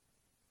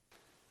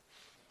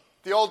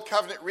The Old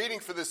Covenant reading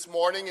for this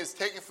morning is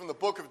taken from the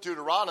book of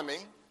Deuteronomy.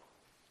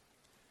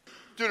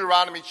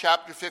 Deuteronomy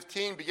chapter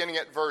 15, beginning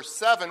at verse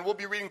 7. We'll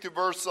be reading to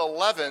verse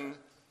 11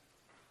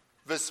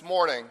 this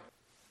morning.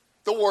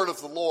 The word of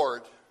the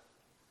Lord.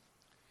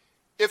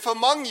 If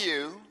among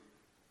you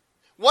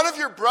one of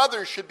your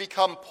brothers should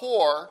become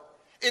poor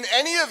in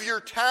any of your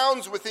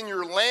towns within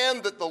your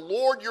land that the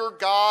Lord your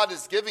God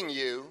is giving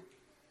you,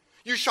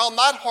 you shall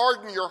not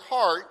harden your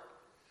heart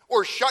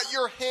or shut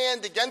your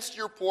hand against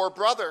your poor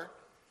brother,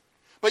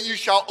 but you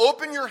shall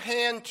open your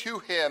hand to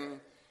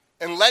him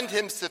and lend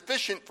him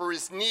sufficient for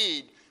his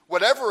need,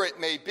 whatever it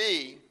may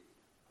be.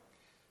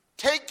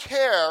 Take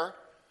care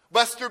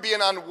lest there be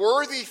an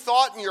unworthy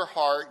thought in your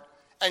heart,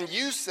 and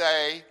you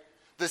say,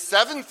 the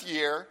seventh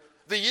year,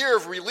 the year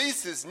of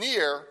release is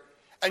near,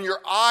 and your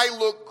eye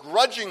look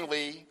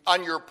grudgingly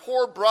on your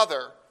poor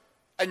brother,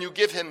 and you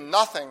give him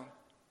nothing.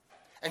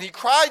 And he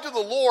cried to the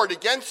Lord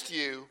against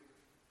you,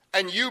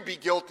 and you be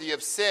guilty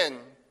of sin.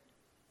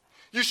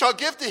 You shall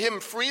give to him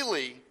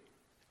freely,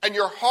 and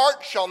your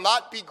heart shall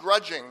not be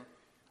grudging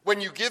when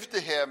you give to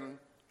him.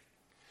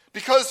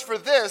 Because for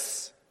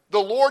this, the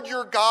Lord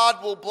your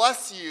God will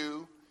bless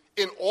you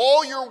in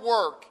all your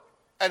work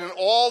and in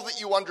all that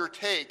you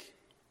undertake.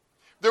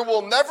 There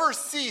will never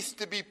cease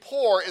to be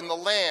poor in the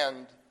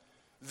land.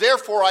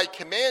 Therefore I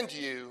command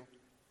you,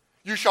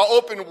 you shall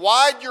open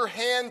wide your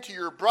hand to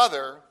your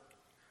brother,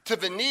 to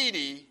the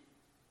needy,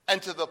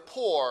 and to the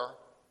poor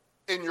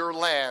in your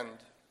land.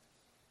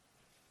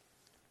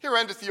 Here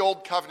endeth the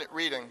Old Covenant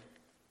reading.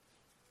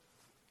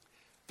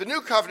 The New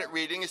Covenant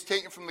reading is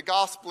taken from the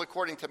Gospel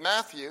according to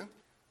Matthew.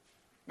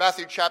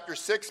 Matthew chapter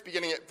 6,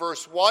 beginning at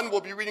verse 1. We'll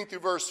be reading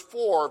through verse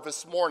 4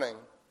 this morning.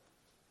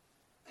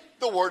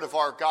 The word of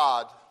our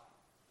God.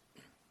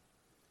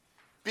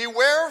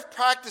 Beware of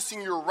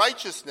practicing your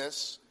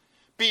righteousness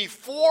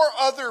before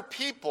other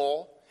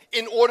people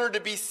in order to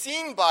be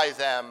seen by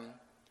them,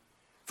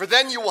 for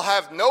then you will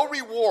have no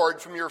reward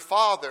from your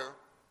Father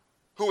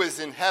who is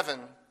in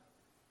heaven.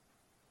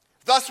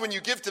 Thus, when you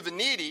give to the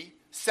needy,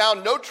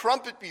 sound no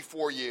trumpet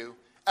before you,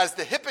 as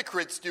the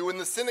hypocrites do in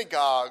the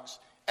synagogues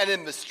and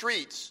in the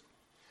streets,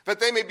 that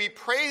they may be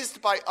praised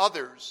by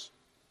others.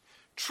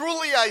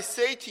 Truly I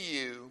say to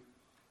you,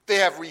 they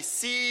have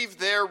received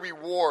their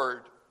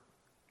reward.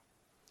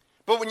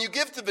 But when you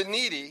give to the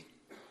needy,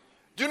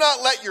 do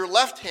not let your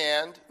left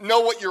hand know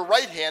what your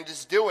right hand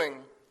is doing,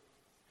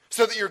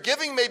 so that your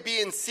giving may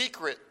be in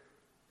secret,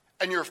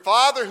 and your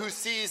Father who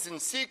sees in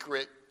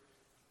secret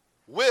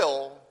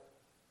will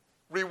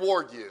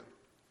reward you.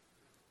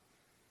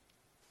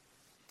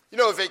 You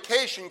know, a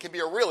vacation can be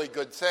a really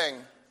good thing.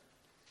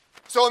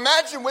 So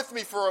imagine with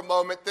me for a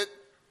moment that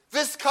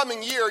this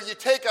coming year you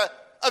take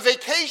a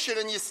vacation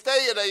and you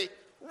stay at a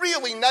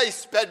really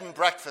nice bed and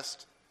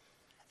breakfast.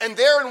 And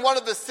there in one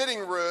of the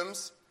sitting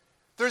rooms,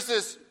 there's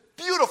this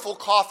beautiful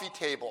coffee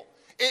table.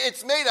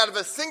 It's made out of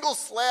a single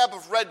slab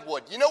of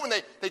redwood. You know when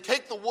they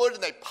take the wood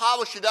and they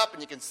polish it up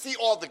and you can see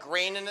all the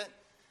grain in it?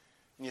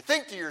 And you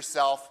think to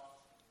yourself,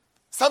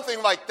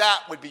 something like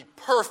that would be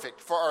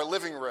perfect for our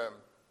living room.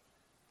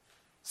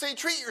 So you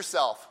treat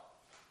yourself.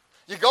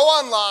 You go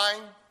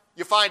online,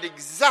 you find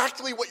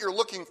exactly what you're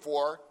looking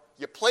for,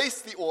 you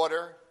place the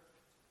order,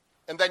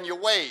 and then you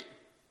wait.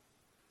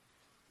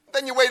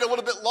 Then you wait a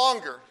little bit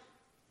longer.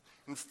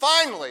 And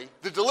finally,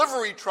 the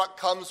delivery truck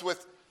comes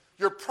with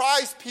your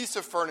prized piece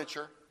of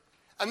furniture,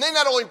 and they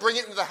not only bring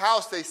it into the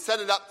house, they set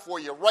it up for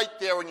you right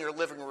there in your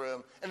living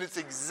room, and it's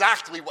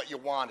exactly what you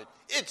wanted.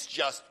 It's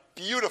just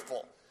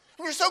beautiful.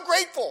 And you're so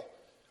grateful.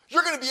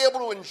 You're going to be able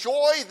to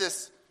enjoy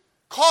this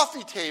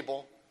coffee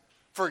table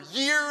for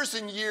years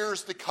and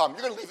years to come.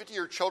 You're going to leave it to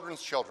your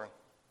children's children.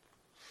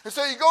 And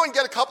so you go and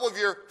get a couple of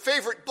your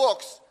favorite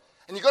books,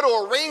 and you go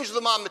to arrange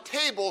them on the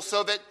table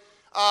so that,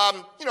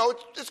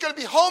 it's going to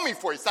be homey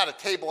for you. It's not a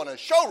table in a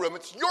showroom.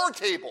 It's your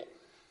table.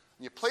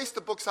 And you place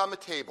the books on the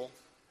table,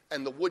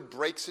 and the wood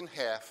breaks in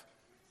half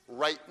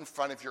right in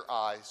front of your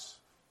eyes.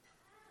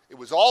 It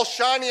was all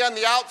shiny on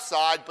the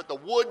outside, but the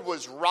wood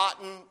was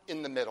rotten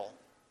in the middle.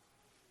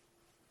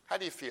 How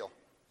do you feel?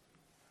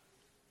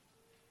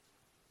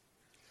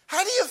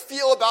 How do you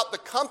feel about the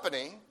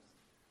company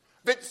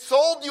that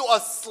sold you a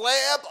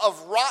slab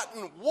of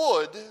rotten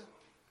wood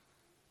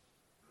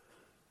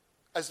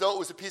as though it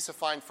was a piece of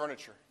fine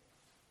furniture?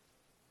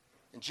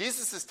 And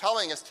Jesus is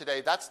telling us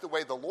today that's the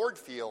way the Lord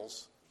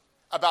feels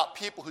about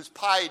people whose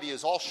piety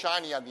is all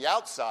shiny on the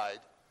outside,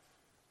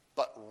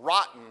 but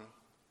rotten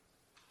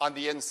on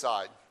the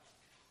inside.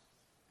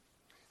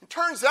 It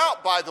turns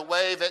out, by the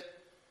way, that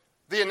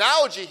the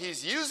analogy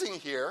he's using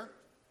here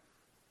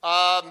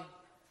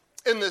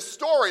in this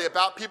story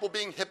about people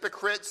being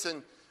hypocrites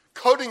and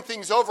coating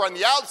things over on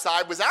the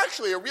outside was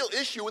actually a real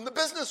issue in the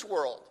business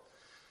world.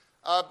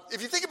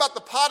 If you think about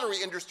the pottery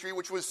industry,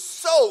 which was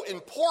so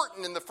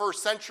important in the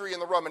first century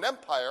in the Roman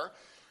Empire,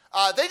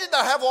 they did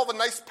not have all the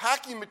nice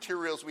packing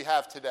materials we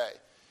have today.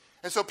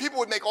 And so people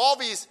would make all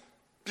these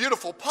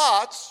beautiful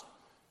pots,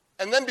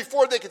 and then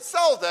before they could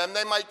sell them,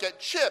 they might get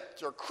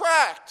chipped or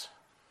cracked.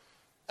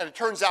 And it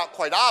turns out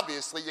quite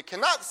obviously, you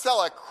cannot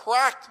sell a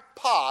cracked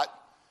pot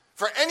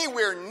for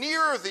anywhere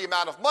near the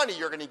amount of money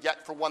you're going to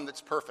get for one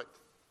that's perfect.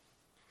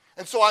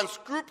 And so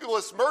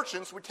unscrupulous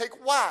merchants would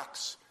take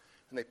wax,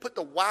 and they put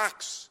the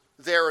wax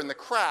there in the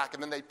crack,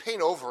 and then they'd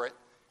paint over it,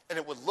 and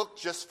it would look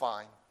just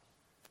fine.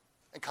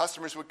 And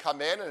customers would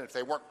come in, and if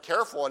they weren't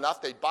careful enough,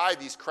 they'd buy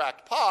these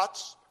cracked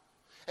pots.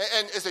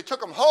 And as they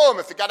took them home,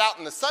 if they got out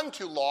in the sun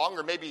too long,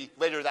 or maybe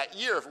later that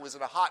year if it was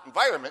in a hot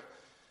environment,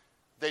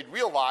 they'd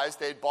realize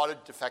they'd bought a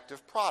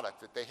defective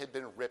product, that they had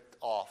been ripped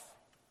off.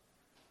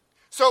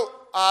 So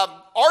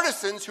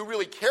artisans who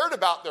really cared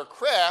about their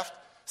craft,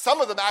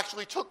 some of them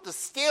actually took the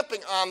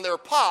stamping on their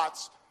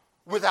pots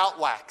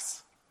without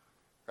wax.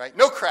 Right?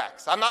 No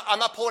cracks. I'm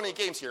not pulling any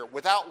games here.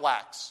 Without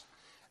wax.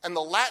 And the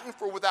Latin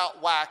for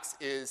without wax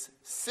is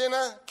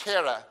sine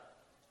cera.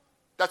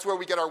 That's where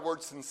we get our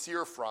word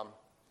sincere from.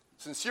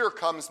 Sincere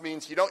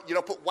means you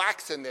don't put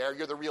wax in there.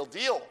 You're the real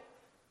deal.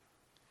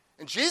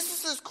 And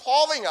Jesus is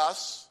calling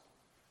us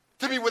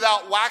to be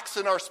without wax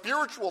in our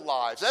spiritual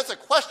lives. That's a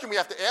question we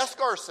have to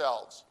ask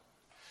ourselves.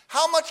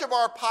 How much of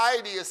our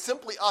piety is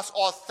simply us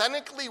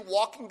authentically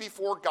walking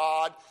before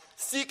God,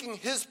 seeking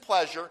His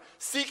pleasure,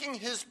 seeking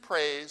His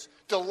praise,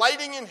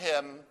 delighting in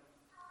Him?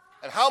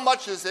 And how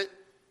much is it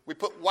we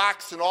put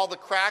wax in all the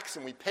cracks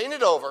and we paint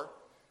it over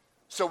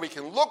so we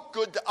can look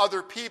good to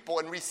other people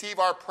and receive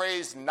our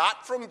praise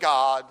not from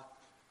God,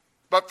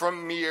 but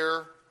from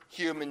mere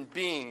human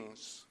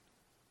beings?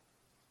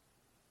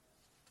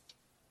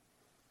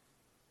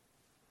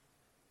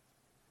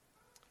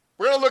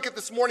 We're going to look at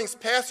this morning's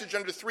passage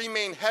under three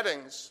main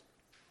headings.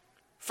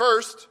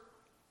 First,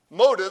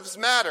 motives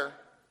matter.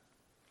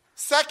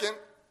 Second,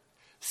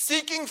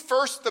 seeking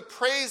first the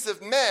praise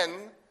of men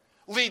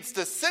leads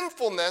to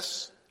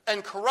sinfulness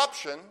and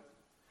corruption.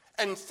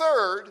 And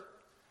third,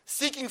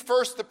 seeking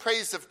first the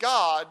praise of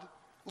God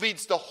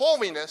leads to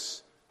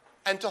holiness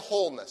and to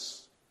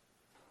wholeness.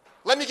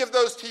 Let me give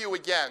those to you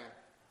again.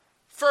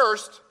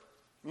 First,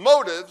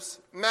 motives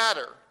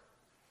matter.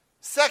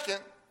 Second,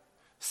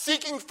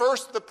 seeking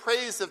first the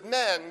praise of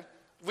men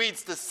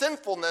leads to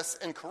sinfulness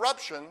and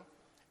corruption.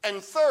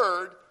 And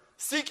third,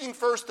 seeking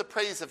first the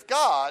praise of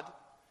God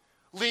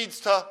leads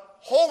to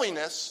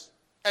holiness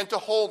and to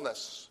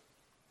wholeness.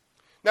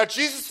 Now,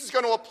 Jesus is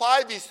going to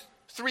apply these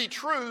three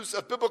truths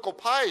of biblical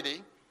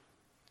piety,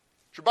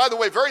 which are, by the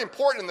way, very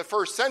important in the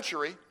first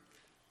century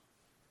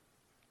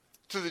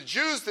to the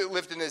Jews that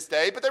lived in his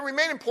day, but they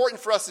remain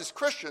important for us as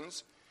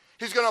Christians.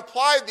 He's going to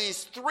apply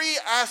these three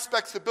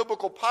aspects of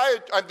biblical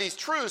piety, these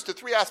truths to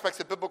three aspects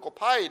of biblical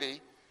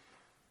piety: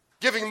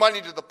 giving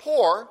money to the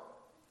poor,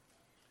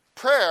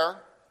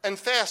 prayer, and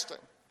fasting.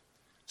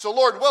 So,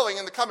 Lord willing,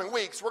 in the coming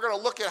weeks, we're going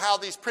to look at how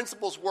these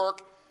principles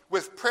work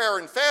with prayer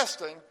and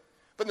fasting.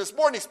 But in this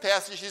morning's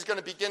passage, he's going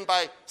to begin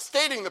by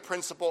stating the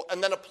principle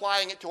and then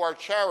applying it to our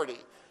charity.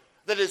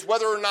 That is,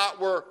 whether or not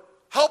we're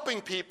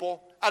helping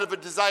people out of a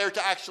desire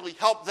to actually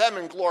help them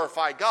and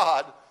glorify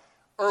God,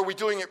 or are we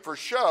doing it for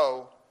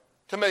show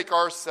to make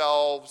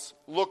ourselves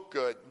look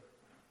good?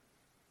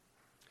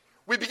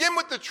 We begin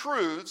with the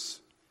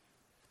truths,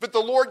 but the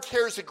Lord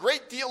cares a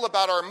great deal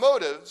about our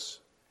motives,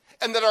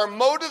 and that our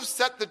motives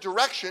set the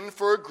direction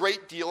for a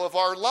great deal of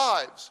our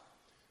lives.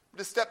 I'm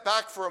going to step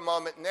back for a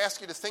moment and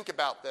ask you to think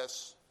about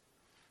this.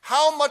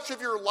 How much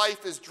of your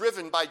life is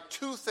driven by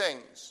two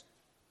things: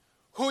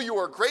 who you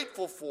are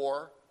grateful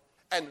for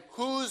and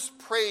whose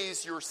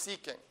praise you're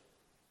seeking?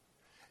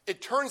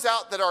 It turns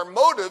out that our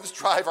motives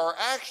drive our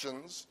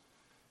actions,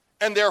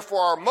 and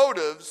therefore our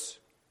motives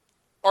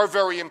are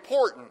very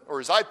important, or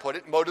as I put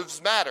it,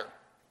 motives matter.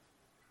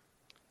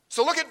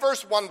 So look at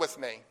verse 1 with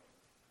me.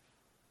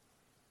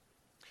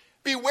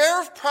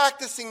 Beware of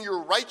practicing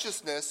your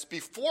righteousness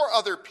before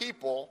other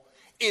people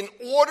in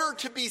order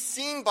to be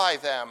seen by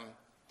them,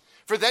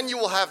 for then you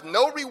will have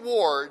no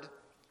reward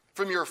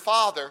from your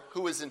Father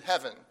who is in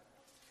heaven.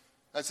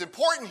 Now, it's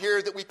important here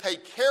that we pay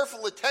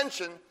careful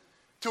attention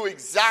to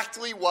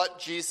exactly what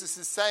Jesus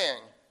is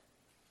saying.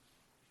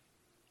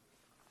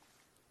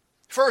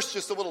 First,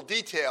 just a little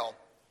detail.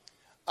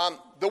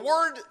 The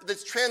word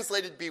that's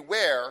translated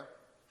beware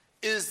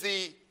is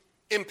the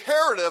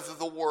imperative of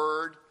the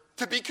word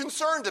to be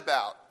concerned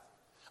about.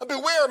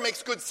 Beware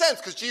makes good sense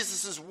because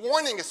Jesus is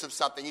warning us of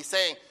something. He's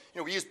saying,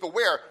 we use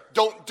beware,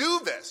 don't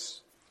do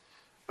this.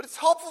 But it's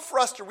helpful for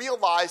us to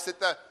realize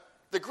that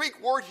the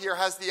Greek word here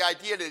has the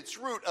idea at its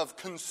root of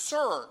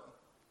concern.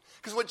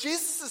 Because what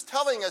Jesus is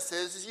telling us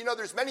is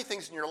there's many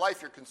things in your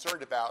life you're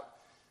concerned about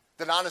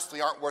that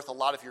honestly aren't worth a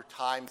lot of your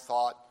time,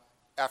 thought,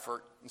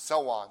 effort, and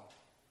so on.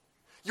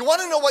 You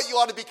want to know what you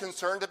ought to be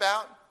concerned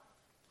about?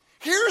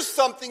 Here's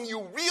something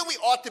you really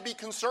ought to be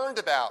concerned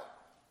about.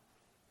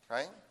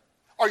 Right?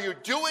 Are you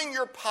doing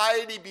your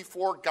piety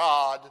before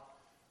God,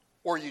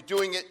 or are you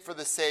doing it for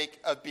the sake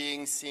of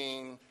being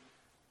seen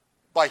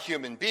by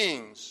human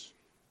beings?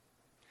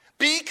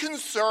 Be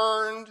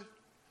concerned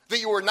that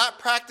you are not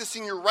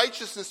practicing your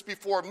righteousness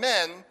before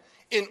men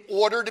in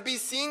order to be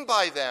seen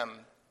by them.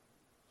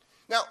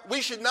 Now,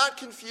 we should not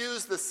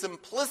confuse the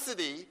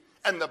simplicity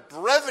and the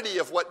brevity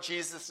of what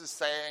Jesus is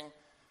saying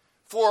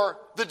for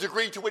the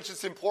degree to which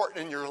it's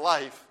important in your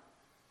life,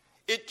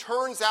 it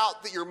turns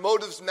out that your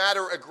motives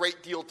matter a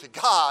great deal to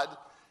God,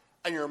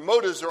 and your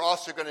motives are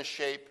also going to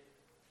shape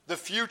the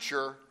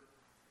future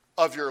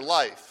of your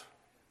life.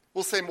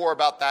 We'll say more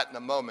about that in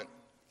a moment.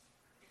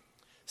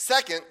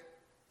 Second,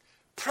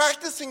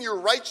 practicing your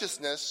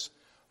righteousness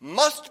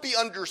must be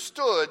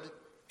understood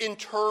in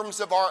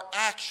terms of our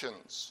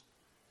actions.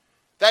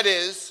 That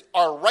is,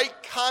 our right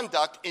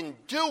conduct in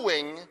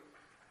doing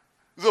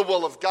the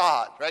will of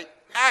God, right?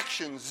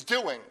 Actions,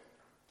 doing.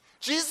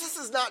 Jesus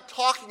is not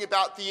talking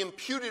about the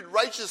imputed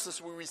righteousness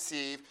we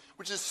receive,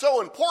 which is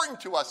so important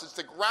to us. It's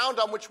the ground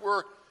on which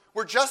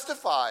we're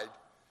justified.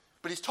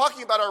 But he's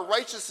talking about our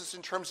righteousness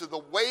in terms of the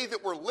way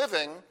that we're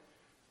living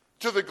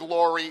to the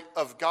glory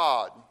of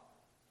God.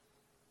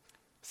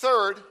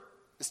 Third,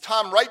 as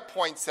Tom Wright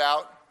points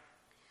out,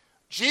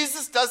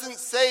 Jesus doesn't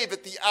say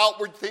that the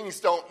outward things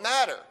don't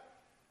matter,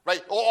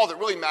 right? All that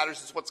really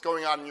matters is what's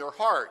going on in your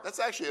heart. That's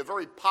actually a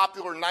very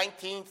popular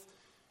 19th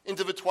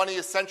into the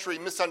 20th century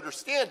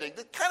misunderstanding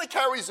that kind of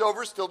carries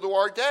over still to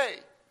our day.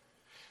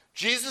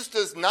 Jesus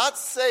does not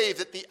say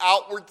that the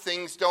outward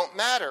things don't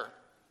matter.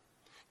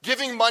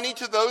 Giving money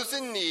to those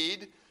in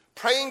need,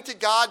 praying to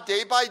God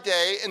day by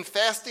day, and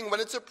fasting when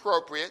it's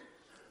appropriate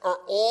are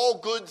all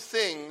good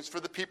things for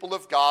the people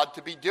of God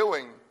to be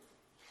doing.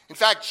 In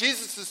fact,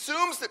 Jesus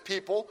assumes that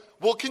people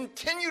will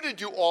continue to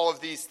do all of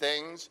these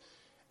things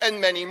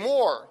and many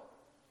more.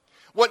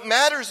 What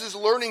matters is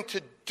learning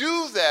to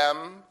do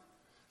them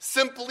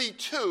simply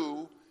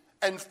to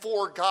and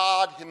for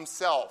God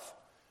himself.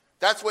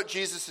 That's what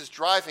Jesus is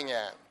driving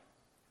at.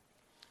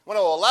 I want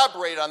to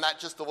elaborate on that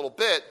just a little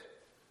bit.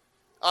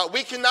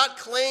 We cannot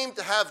claim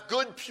to have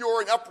good,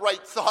 pure, and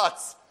upright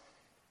thoughts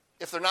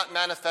if they're not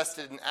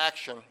manifested in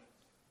action.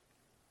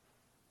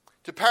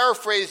 To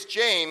paraphrase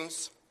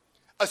James,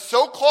 a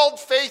so-called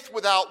faith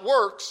without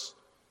works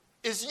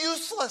is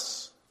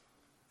useless.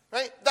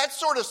 Right? That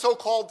sort of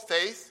so-called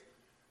faith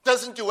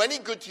doesn't do any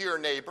good to your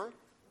neighbor.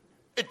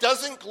 It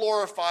doesn't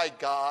glorify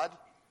God.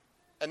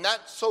 And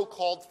that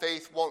so-called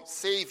faith won't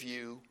save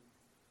you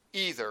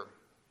either.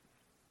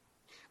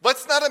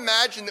 Let's not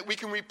imagine that we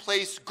can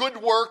replace good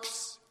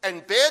works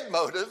and bad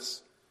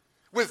motives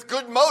with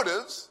good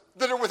motives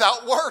that are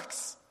without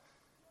works.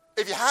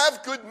 If you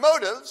have good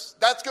motives,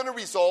 that's going to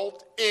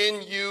result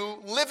in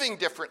you living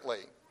differently.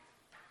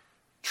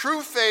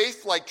 True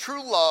faith, like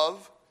true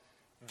love,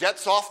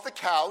 gets off the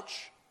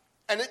couch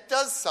and it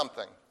does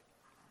something.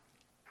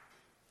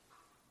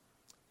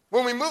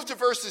 When we move to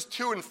verses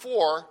 2 and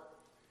 4,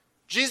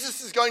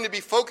 Jesus is going to be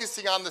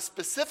focusing on the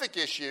specific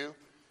issue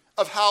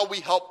of how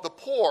we help the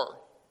poor.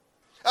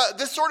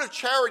 This sort of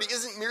charity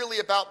isn't merely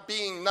about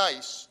being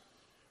nice,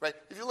 right?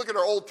 If you look at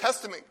our Old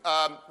Testament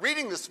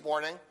reading this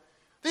morning,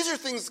 these are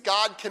things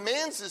God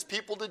commands his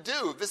people to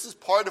do. This is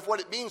part of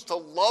what it means to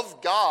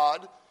love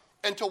God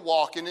and to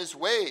walk in his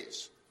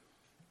ways.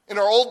 In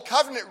our Old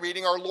Covenant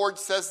reading, our Lord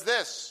says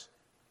this: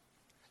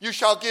 "You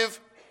shall give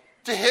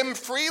to him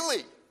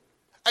freely,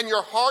 and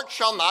your heart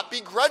shall not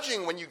be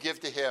grudging when you give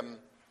to him.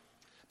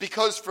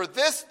 Because for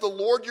this the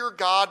Lord your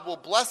God will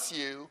bless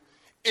you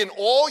in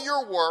all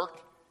your work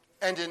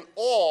and in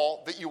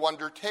all that you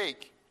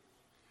undertake.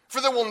 For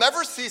there will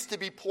never cease to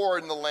be poor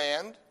in the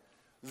land.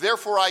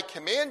 Therefore I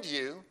command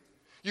you,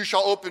 you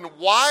shall open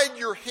wide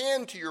your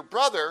hand to your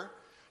brother,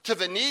 to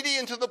the needy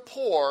and to the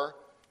poor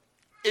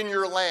in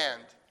your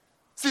land."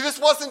 See, this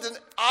wasn't an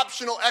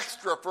optional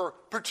extra for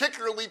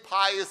particularly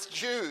pious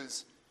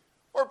Jews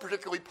or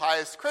particularly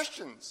pious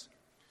Christians.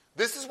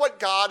 This is what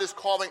God is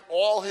calling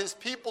all his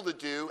people to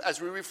do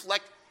as we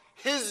reflect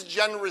his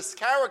generous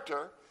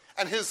character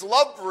and his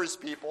love for his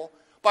people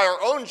by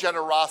our own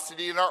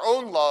generosity and our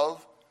own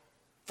love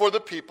for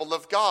the people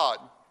of God.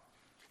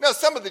 Now,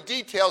 some of the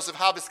details of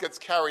how this gets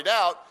carried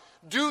out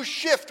do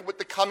shift with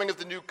the coming of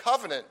the new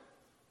covenant.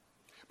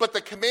 But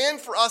the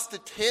command for us to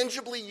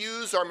tangibly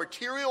use our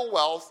material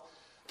wealth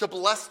to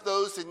bless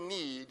those in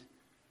need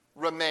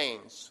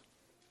remains.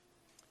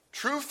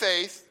 True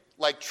faith,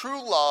 like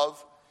true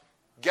love,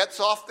 gets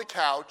off the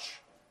couch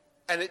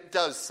and it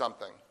does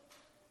something.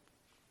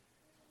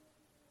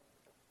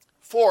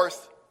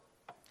 Fourth,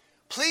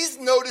 please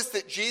notice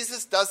that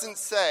Jesus doesn't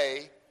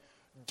say,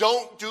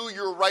 "Don't do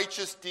your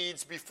righteous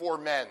deeds before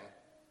men."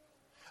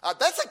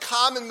 That's a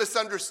common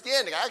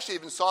misunderstanding. I actually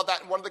even saw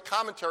that in one of the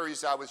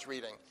commentaries I was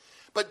reading.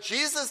 But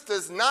Jesus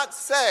does not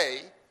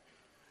say,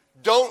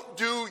 "Don't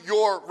do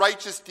your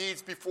righteous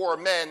deeds before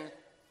men,"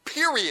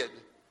 period,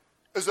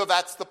 as though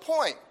that's the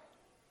point.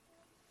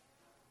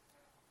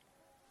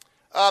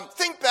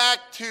 Think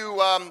back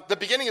to the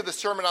beginning of the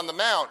Sermon on the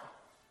Mount.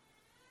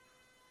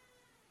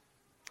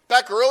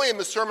 Back early in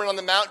the Sermon on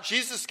the Mount,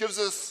 Jesus gives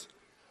us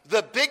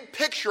the big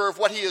picture of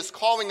what he is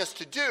calling us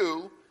to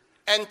do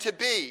and to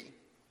be.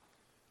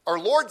 Our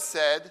Lord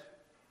said,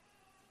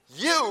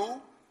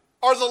 "You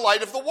are the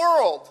light of the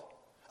world.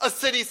 A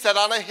city set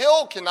on a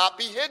hill cannot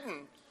be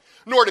hidden,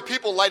 nor do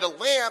people light a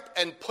lamp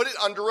and put it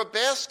under a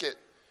basket,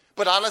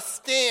 but on a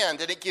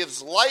stand, and it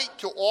gives light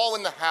to all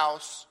in the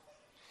house.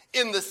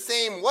 In the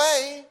same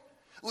way,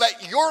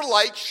 Let your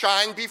light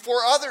shine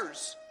before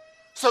others,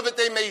 so that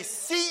they may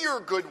see your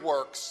good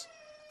works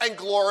and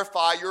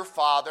glorify your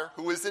Father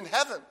who is in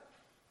heaven.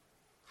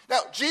 Now,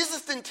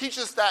 Jesus didn't teach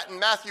us that in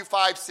Matthew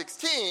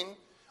 5:16,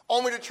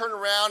 only to turn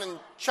around in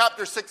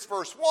chapter 6,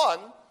 verse 1,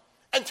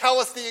 and tell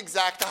us the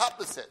exact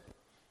opposite.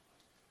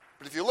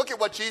 But if you look at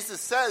what Jesus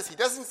says, he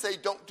doesn't say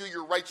don't do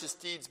your righteous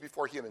deeds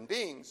before human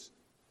beings.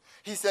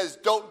 He says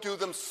don't do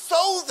them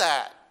so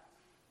that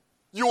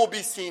you will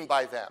be seen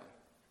by them.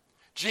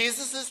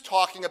 Jesus is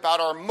talking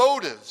about our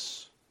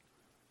motives.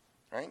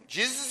 Right?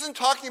 Jesus isn't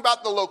talking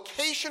about the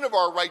location of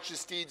our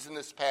righteous deeds in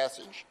this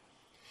passage.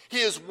 He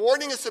is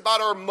warning us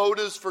about our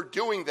motives for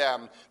doing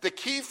them. The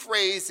key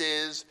phrase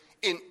is,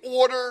 in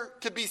order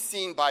to be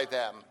seen by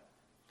them.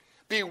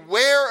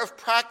 Beware of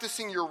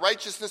practicing your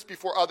righteousness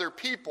before other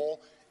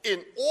people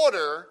in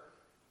order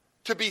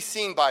to be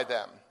seen by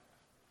them.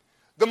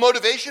 The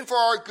motivation for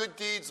our good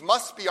deeds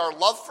must be our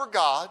love for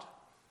God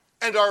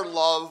and our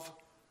love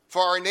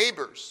for our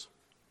neighbors.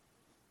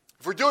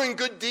 If we're doing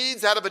good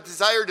deeds out of a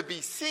desire to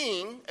be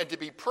seen and to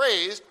be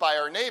praised by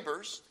our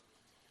neighbors,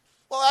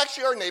 well,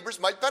 actually, our neighbors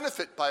might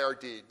benefit by our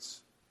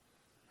deeds.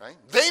 Right?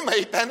 They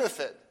may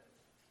benefit.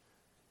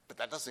 But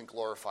that doesn't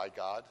glorify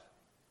God.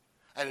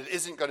 And it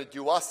isn't going to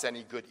do us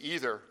any good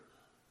either.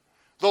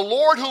 The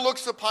Lord who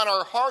looks upon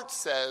our hearts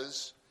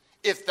says,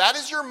 if that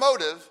is your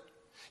motive,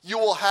 you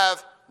will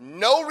have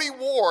no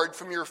reward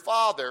from your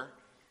Father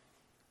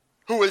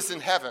who is in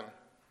heaven.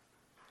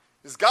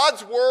 As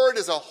God's word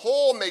as a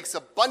whole makes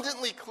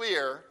abundantly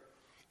clear,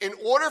 in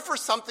order for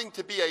something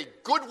to be a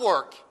good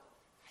work,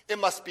 it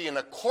must be in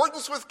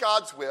accordance with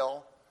God's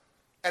will,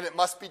 and it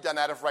must be done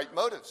out of right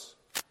motives.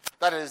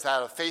 That is,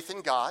 out of faith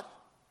in God,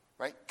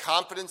 right?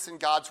 Confidence in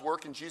God's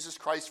work in Jesus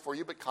Christ for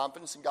you, but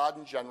confidence in God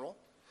in general,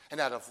 and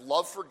out of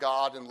love for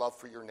God and love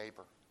for your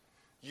neighbor.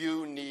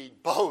 You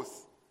need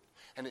both.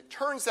 And it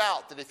turns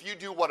out that if you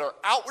do what are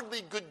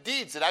outwardly good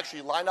deeds that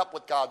actually line up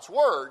with God's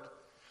word,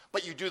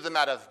 but you do them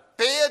out of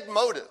bad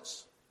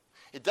motives,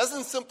 it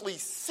doesn't simply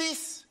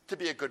cease to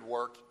be a good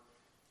work,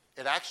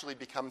 it actually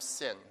becomes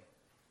sin,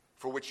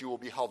 for which you will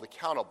be held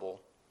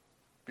accountable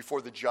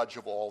before the judge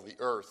of all the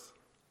earth.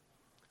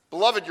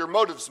 Beloved, your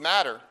motives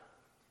matter.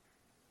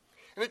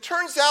 And it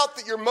turns out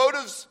that your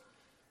motives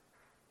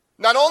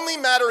not only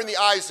matter in the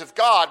eyes of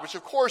God, which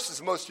of course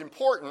is most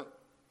important,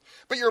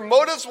 but your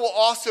motives will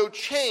also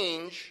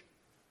change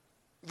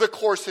the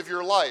course of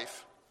your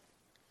life.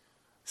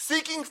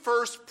 Seeking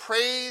first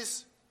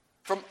praise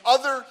from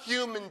other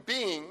human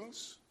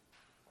beings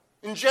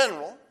in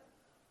general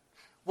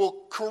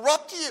will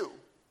corrupt you.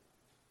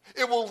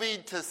 It will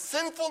lead to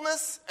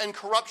sinfulness and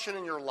corruption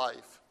in your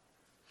life.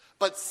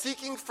 But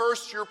seeking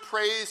first your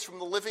praise from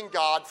the living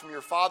God, from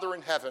your Father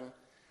in heaven,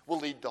 will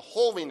lead to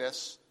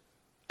holiness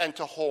and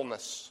to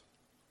wholeness.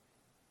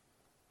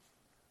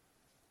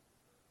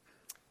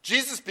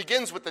 Jesus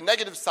begins with the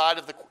negative side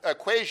of the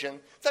equation.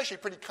 It's actually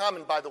pretty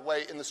common, by the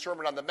way, in the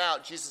Sermon on the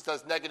Mount. Jesus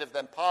does negative,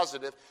 then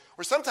positive,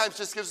 or sometimes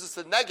just gives us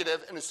the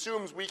negative and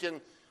assumes we can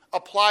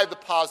apply the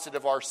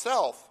positive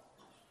ourselves.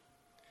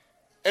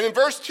 And in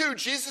verse 2,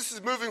 Jesus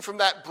is moving from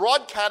that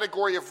broad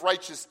category of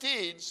righteous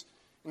deeds,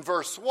 in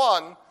verse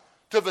 1,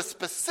 to the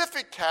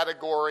specific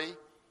category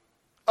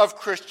of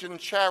Christian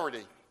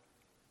charity.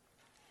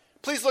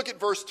 Please look at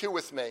verse 2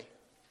 with me.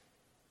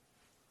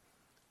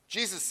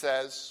 Jesus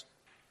says,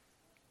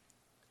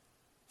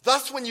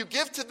 "Thus when you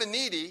give to the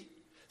needy,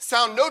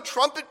 sound no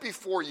trumpet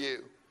before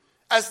you,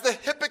 as the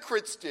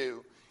hypocrites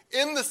do,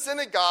 in the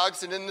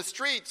synagogues and in the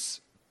streets,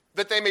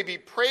 that they may be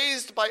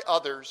praised by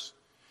others.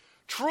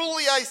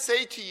 Truly I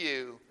say to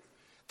you,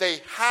 they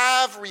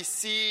have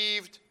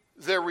received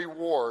their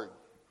reward."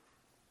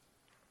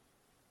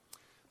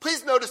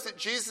 Please notice that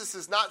Jesus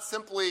is not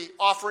simply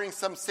offering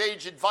some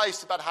sage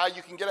advice about how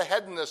you can get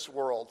ahead in this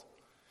world.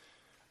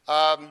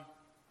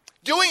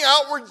 Doing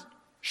outward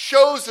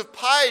shows of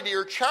piety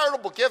or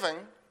charitable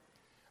giving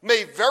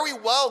may very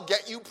well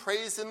get you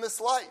praise in this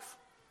life.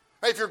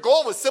 If your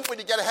goal was simply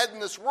to get ahead in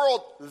this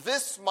world,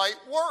 this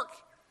might work.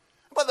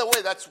 By the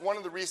way, that's one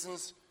of the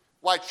reasons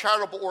why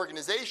charitable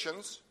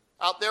organizations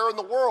out there in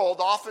the world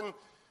often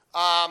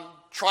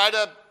try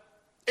to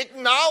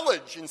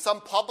acknowledge in some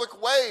public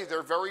way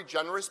their very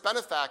generous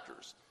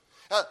benefactors.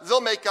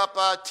 They'll make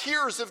up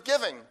tiers of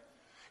giving.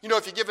 You know,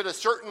 if you give at a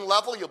certain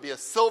level, you'll be a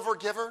silver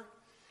giver,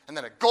 and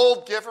then a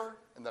gold giver,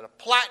 and then a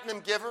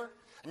platinum giver,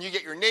 and you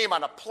get your name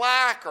on a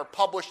plaque or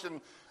published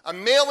in a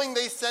mailing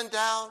they send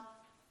out.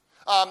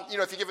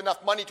 If you give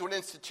enough money to an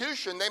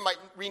institution, they might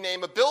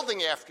rename a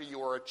building after you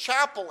or a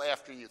chapel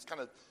after you. It's kind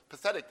of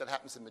pathetic that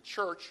happens in the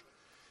church.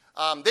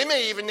 They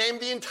may even name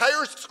the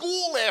entire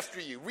school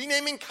after you,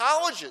 renaming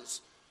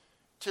colleges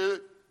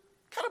to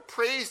kind of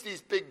praise these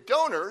big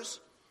donors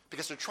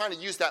because they're trying to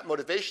use that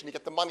motivation to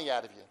get the money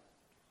out of you.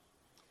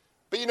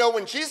 But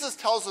when Jesus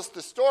tells us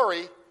the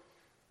story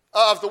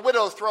of the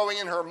widow throwing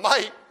in her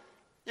mite,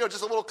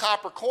 just a little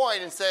copper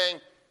coin and saying,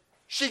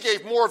 she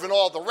gave more than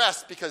all the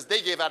rest because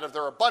they gave out of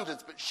their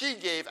abundance, but she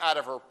gave out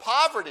of her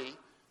poverty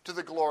to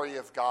the glory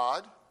of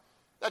God.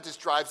 That just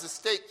drives a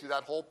stake through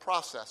that whole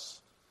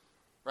process.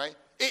 right?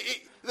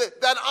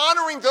 That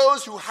honoring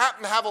those who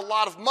happen to have a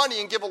lot of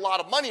money and give a lot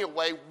of money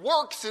away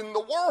works in the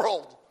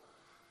world.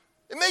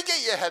 It may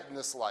get you ahead in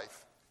this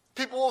life.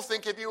 People will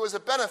think of you as a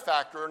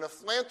benefactor and a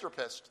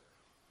philanthropist.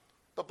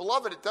 But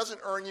beloved, it doesn't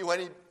earn you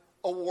any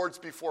awards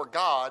before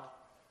God,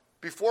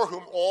 before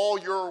whom all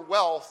your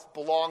wealth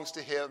belongs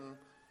to him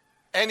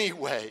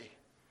anyway.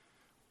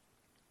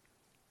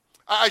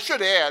 I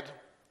should add,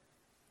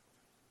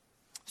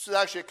 this is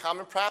actually a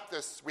common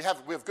practice. We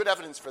have good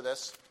evidence for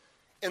this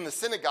in the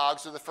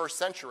synagogues of the first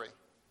century.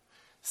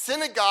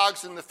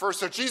 Synagogues in the first,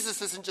 so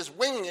Jesus isn't just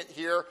winging it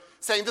here,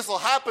 saying this will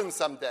happen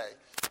someday.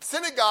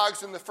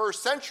 Synagogues in the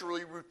first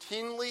century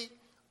routinely,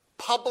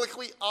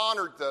 publicly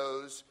honored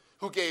those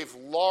who gave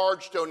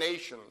large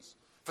donations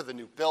for the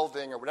new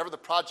building or whatever the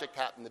project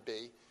happened to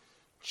be,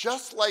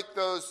 just like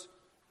those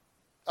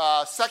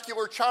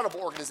secular charitable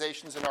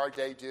organizations in our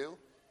day do,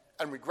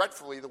 and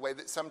regretfully the way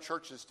that some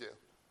churches do.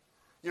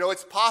 You know,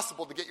 it's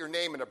possible to get your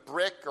name in a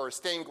brick or a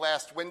stained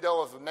glass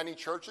window of many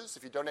churches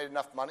if you donate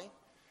enough money.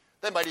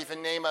 They might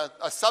even name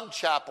a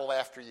sub-chapel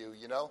after you,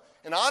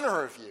 in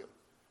honor of you.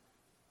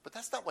 But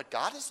that's not what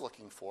God is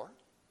looking for.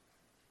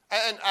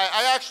 And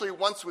I actually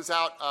once was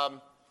out,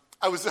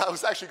 I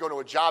was actually going to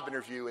a job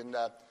interview in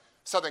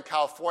Southern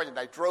California, and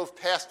I drove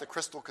past the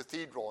Crystal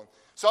Cathedral. And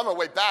so on my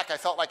way back, I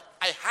felt like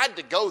I had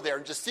to go there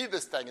and just see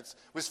this thing. It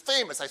was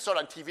famous. I saw it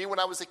on TV when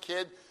I was a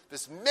kid,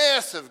 this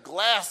massive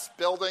glass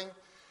building.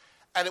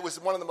 And it was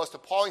one of the most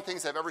appalling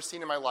things I've ever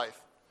seen in my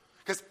life,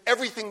 because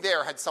everything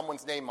there had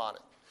someone's name on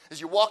it. As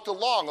you walked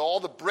along, all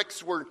the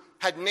bricks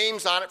had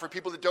names on it for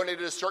people that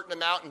donated a certain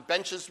amount, and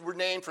benches were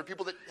named for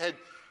people that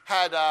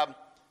had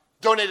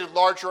donated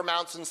larger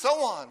amounts, and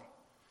so on.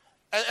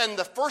 And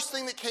the first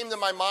thing that came to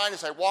my mind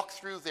as I walked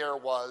through there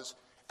was,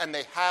 and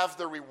they have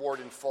their reward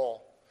in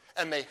full.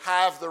 And they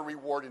have their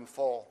reward in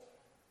full.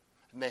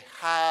 And they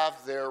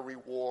have their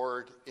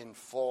reward in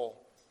full.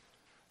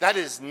 That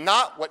is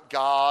not what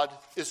God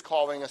is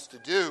calling us to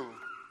do.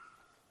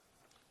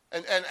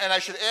 And I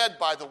should add,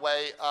 by the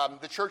way,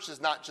 the church is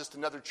not just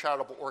another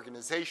charitable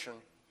organization.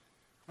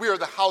 We are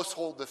the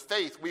household of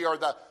faith. We are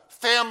the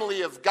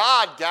family of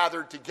God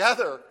gathered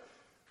together.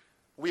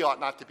 We ought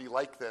not to be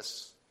like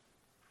this,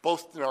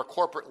 both in our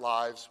corporate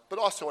lives, but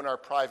also in our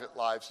private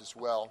lives as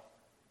well.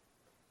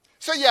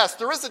 So yes,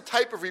 there is a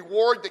type of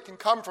reward that can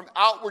come from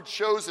outward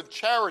shows of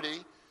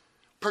charity,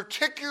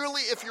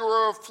 particularly if you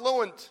are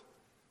affluent.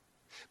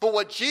 But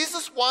what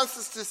Jesus wants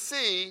us to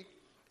see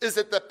is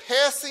that the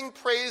passing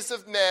praise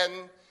of men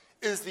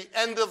is the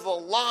end of the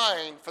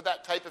line for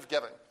that type of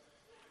giving.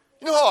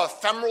 You know how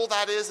ephemeral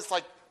that is? It's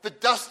like the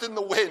dust in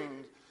the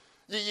wind.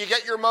 You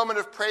get your moment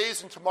of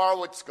praise and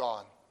tomorrow it's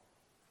gone.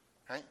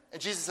 Right?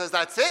 And Jesus says,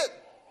 that's it.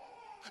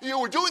 You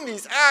were doing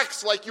these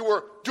acts like you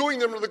were doing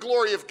them to the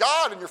glory of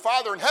God, and your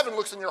Father in heaven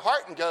looks in your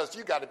heart and goes,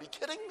 you got to be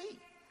kidding me.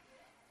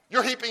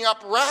 You're heaping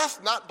up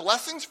wrath, not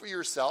blessings for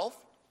yourself.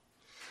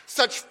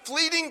 Such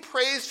fleeting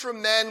praise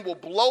from men will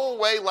blow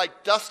away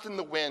like dust in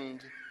the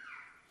wind.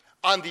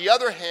 On the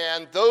other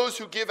hand, those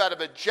who give out of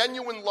a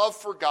genuine love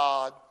for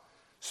God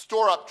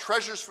store up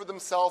treasures for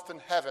themselves in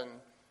heaven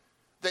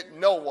that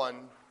no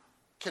one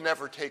can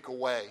ever take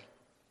away.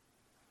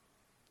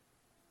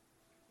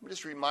 Let me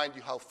just remind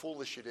you how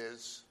foolish it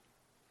is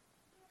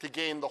to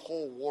gain the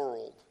whole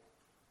world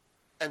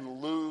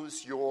and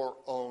lose your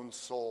own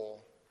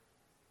soul.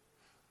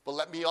 But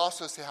let me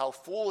also say how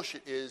foolish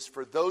it is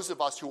for those of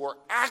us who are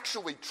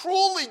actually,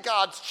 truly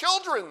God's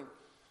children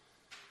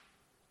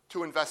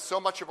to invest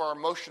so much of our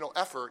emotional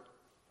effort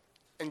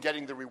in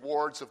getting the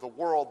rewards of the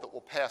world that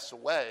will pass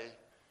away,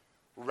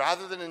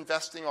 rather than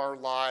investing our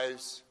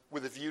lives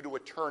with a view to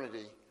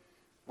eternity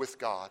with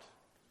God.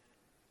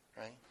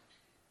 Right?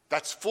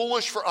 That's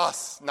foolish for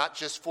us, not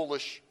just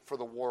foolish for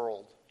the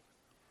world.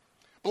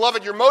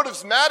 Beloved, your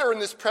motives matter in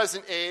this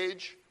present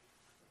age,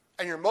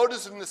 and your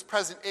motives in this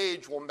present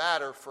age will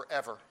matter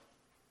forever.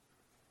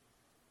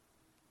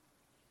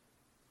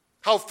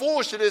 How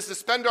foolish it is to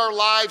spend our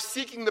lives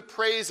seeking the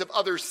praise of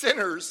other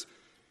sinners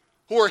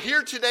who are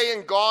here today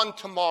and gone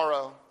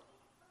tomorrow.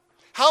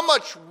 How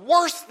much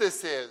worse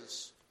this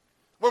is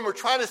when we're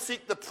trying to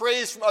seek the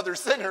praise from other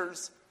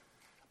sinners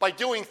by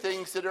doing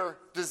things that are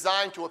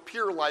designed to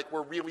appear like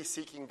we're really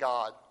seeking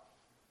God.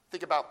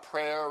 Think about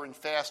prayer and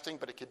fasting,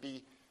 but it could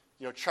be,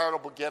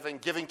 charitable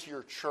giving to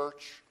your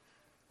church,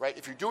 right?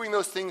 If you're doing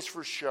those things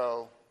for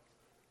show,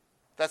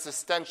 that's a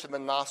stench in the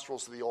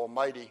nostrils of the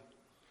Almighty.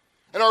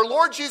 And our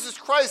Lord Jesus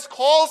Christ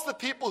calls the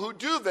people who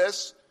do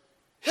this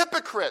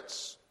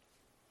hypocrites.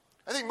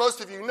 I think most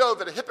of you know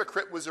that a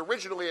hypocrite was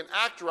originally an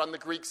actor on the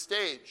Greek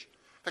stage.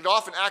 In fact,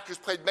 often actors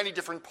played many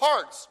different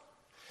parts.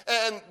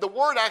 And the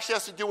word actually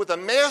has to do with a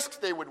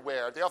mask they would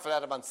wear. They often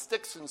had them on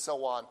sticks and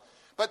so on.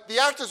 But the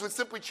actors would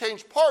simply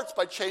change parts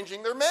by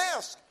changing their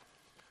mask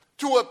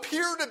to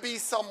appear to be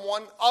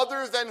someone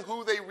other than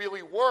who they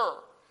really were.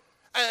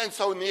 And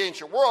so in the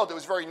ancient world, it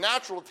was very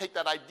natural to take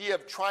that idea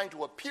of trying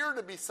to appear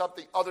to be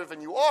something other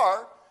than you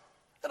are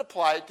and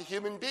apply it to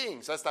human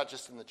beings. That's not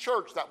just in the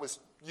church. That was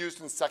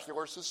used in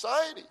secular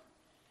society.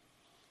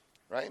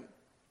 Right?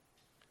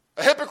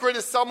 A hypocrite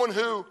is someone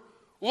who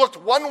looked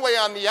one way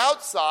on the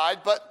outside,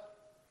 but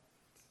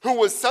who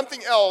was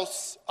something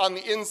else on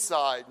the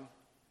inside.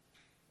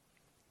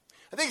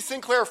 I think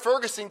Sinclair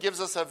Ferguson gives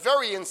us a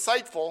very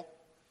insightful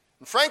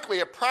and frankly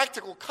a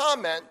practical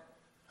comment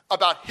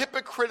about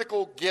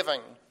hypocritical giving.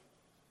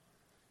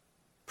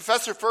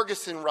 Professor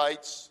Ferguson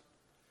writes,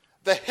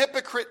 "The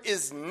hypocrite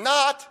is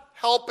not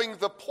helping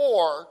the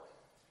poor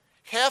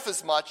half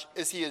as much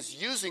as he is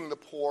using the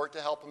poor to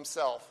help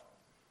himself."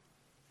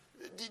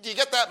 Do you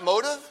get that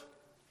motive?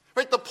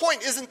 Right? The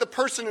point isn't the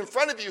person in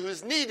front of you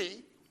who's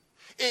needy.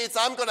 It's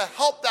I'm going to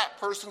help that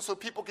person so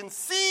people can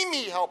see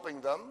me helping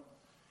them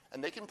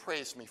and they can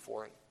praise me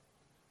for it.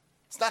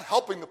 It's not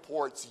helping the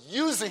poor, it's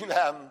using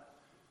them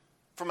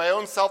for my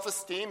own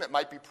self-esteem. It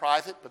might be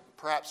private, but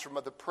perhaps from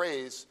the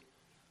praise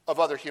of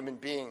other human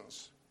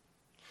beings.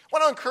 I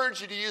want to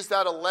encourage you to use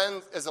that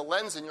as a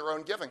lens in your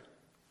own giving.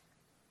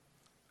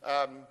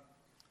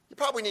 You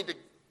probably need to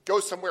go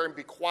somewhere and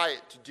be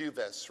quiet to do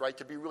this, right?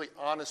 To be really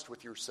honest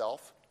with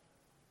yourself.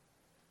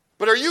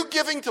 But are you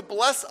giving to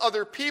bless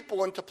other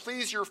people and to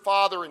please your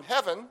Father in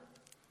heaven?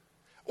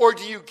 Or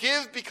do you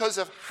give because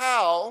of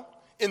how,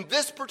 in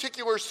this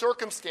particular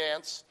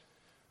circumstance,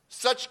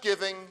 such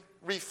giving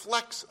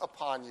reflects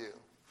upon you?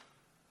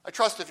 I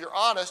trust if you're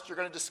honest, you're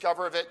going to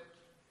discover of it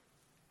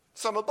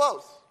some of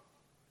both.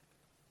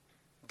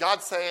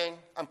 God's saying,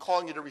 I'm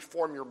calling you to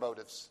reform your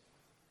motives.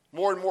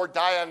 More and more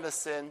die unto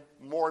sin,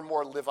 more and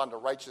more live unto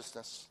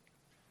righteousness.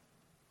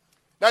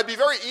 Now, it'd be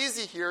very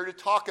easy here to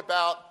talk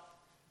about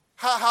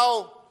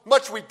how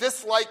much we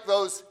dislike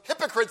those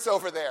hypocrites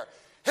over there.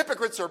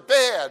 Hypocrites are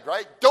bad,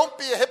 right? Don't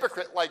be a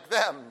hypocrite like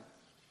them.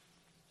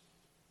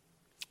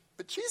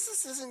 But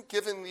Jesus isn't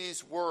giving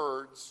these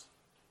words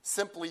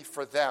simply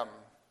for them.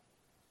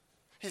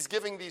 He's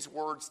giving these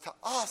words to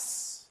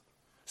us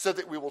so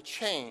that we will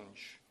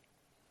change,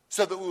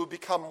 so that we will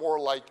become more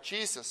like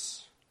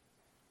Jesus.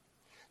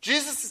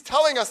 Jesus is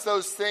telling us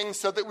those things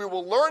so that we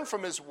will learn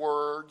from his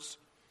words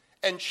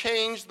and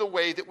change the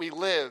way that we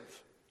live.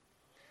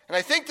 And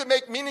I think to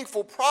make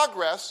meaningful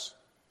progress,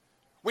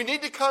 we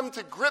need to come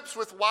to grips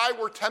with why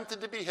we're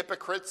tempted to be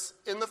hypocrites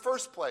in the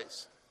first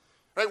place.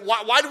 Right?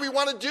 Why do we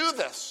want to do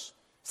this?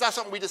 It's not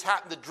something we just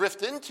happen to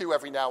drift into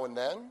every now and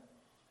then.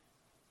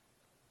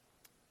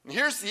 And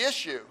here's the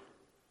issue.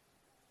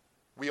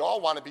 We all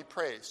want to be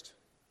praised.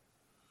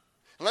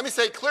 And let me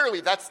say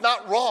clearly, that's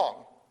not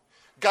wrong.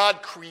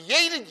 God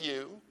created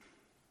you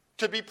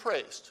to be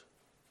praised.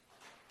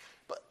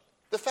 But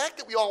the fact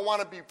that we all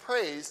want to be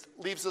praised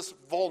leaves us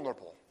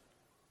vulnerable.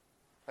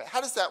 Right? How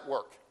does that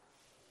work?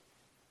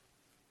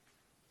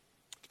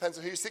 Depends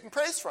on who you're seeking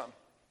praise from.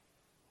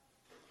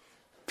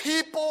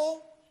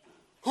 People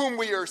whom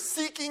we are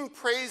seeking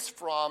praise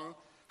from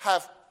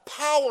have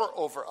power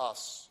over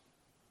us.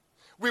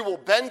 We will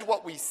bend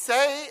what we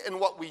say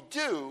and what we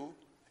do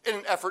in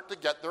an effort to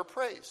get their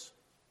praise.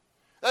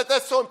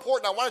 That's so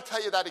important. I want to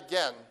tell you that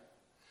again.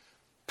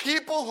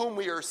 People whom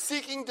we are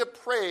seeking to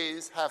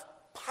praise have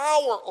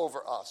power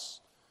over us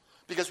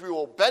because we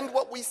will bend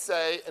what we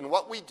say and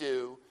what we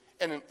do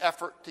in an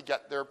effort to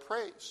get their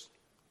praise.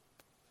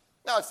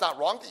 Now, it's not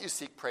wrong that you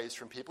seek praise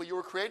from people. You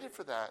were created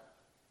for that.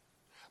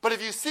 But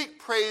if you seek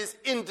praise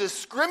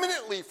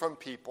indiscriminately from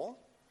people,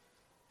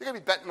 you're going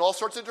to be bent in all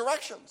sorts of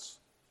directions.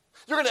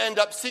 You're going to end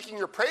up seeking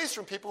your praise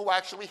from people who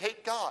actually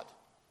hate God.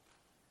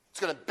 It's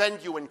going to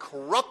bend you in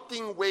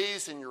corrupting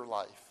ways in your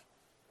life.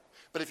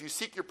 But if you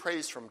seek your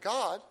praise from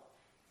God,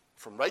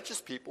 from righteous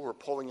people who are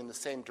pulling in the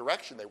same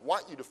direction, they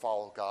want you to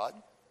follow God,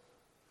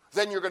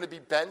 then you're going to be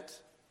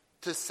bent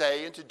to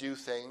say and to do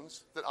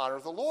things that honor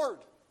the Lord.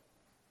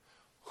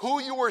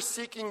 Who you are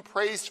seeking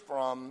praise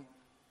from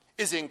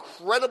is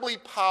incredibly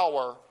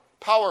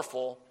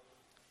powerful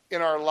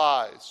in our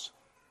lives.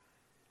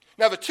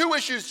 Now, the two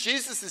issues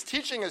Jesus is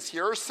teaching us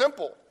here are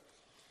simple.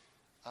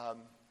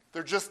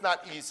 They're just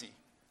not easy.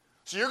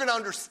 So you're going to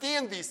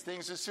understand these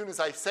things as soon as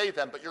I say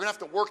them, but you're going to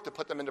have to work to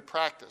put them into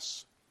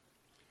practice.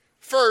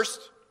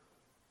 First,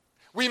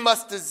 we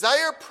must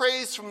desire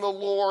praise from the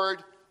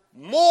Lord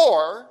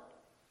more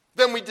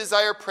than we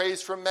desire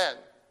praise from men.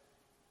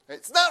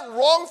 It's not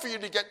wrong for you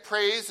to get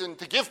praise and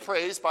to give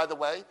praise, by the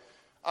way.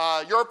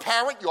 You're a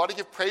parent. You ought to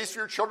give praise for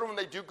your children when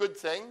they do good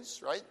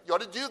things, right? You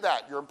ought to do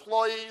that. Your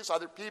employees,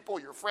 other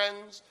people, your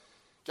friends.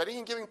 Getting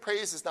and giving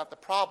praise is not the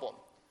problem.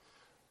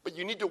 But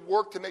you need to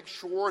work to make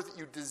sure that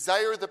you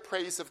desire the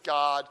praise of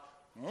God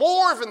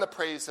more than the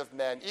praise of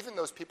men, even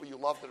those people you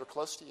love that are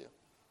close to you.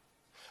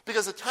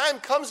 Because a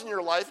time comes in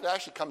your life, and it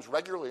actually comes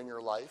regularly in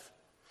your life,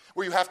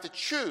 where you have to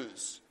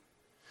choose.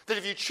 That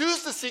if you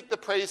choose to seek the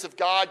praise of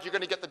God, you're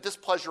going to get the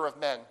displeasure of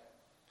men.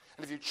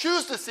 And if you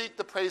choose to seek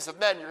the praise of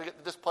men, you're going to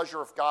get the displeasure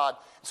of God.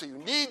 So you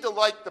need to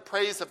like the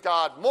praise of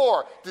God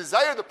more,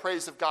 desire the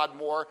praise of God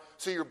more,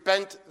 so you're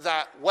bent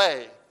that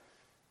way.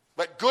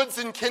 Let goods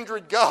and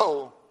kindred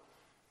go,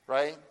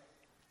 right?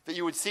 That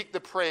you would seek the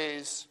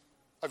praise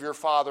of your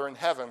Father in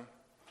heaven.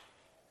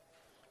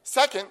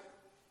 Second,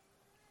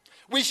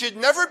 we should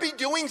never be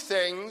doing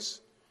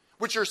things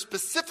which are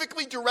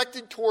specifically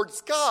directed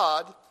towards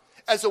God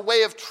as a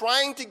way of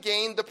trying to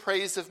gain the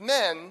praise of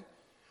men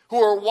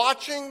who are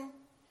watching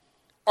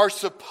our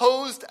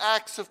supposed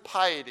acts of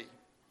piety.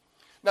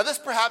 Now, this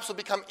perhaps will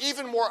become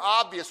even more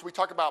obvious when we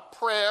talk about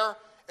prayer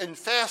and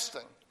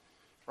fasting,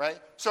 right?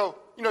 So,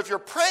 if you're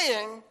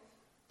praying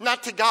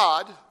not to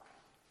God,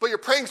 but you're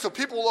praying so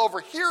people will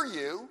overhear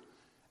you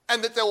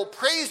and that they will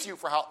praise you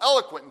for how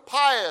eloquent and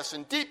pious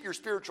and deep your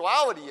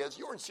spirituality is,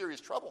 you're in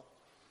serious trouble.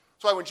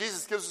 That's why when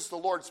Jesus gives us the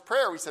Lord's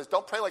Prayer, he says,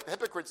 don't pray like the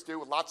hypocrites do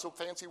with lots of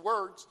fancy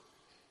words.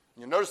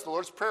 You notice the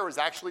Lord's Prayer is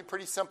actually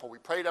pretty simple. We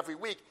pray it every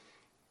week.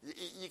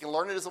 You can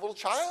learn it as a little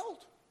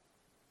child,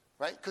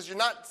 right? Because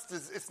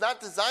it's not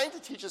designed to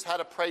teach us how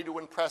to pray to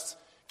impress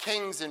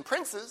kings and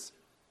princes.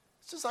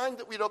 It's designed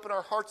that we'd open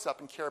our hearts up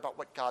and care about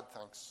what God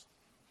thinks,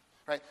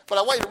 right? But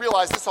I want you to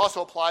realize this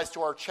also applies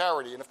to our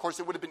charity. And, of course,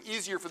 it would have been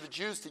easier for the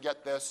Jews to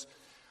get this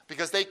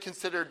because they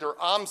considered their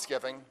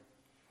almsgiving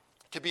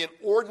to be an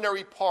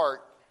ordinary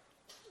part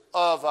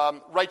of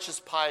righteous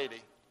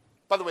piety.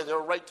 By the way, they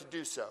were right to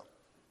do so.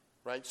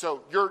 Right?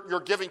 So you're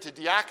giving to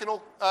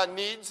diaconal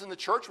needs in the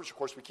church, which of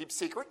course we keep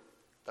secret.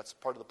 That's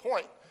part of the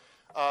point.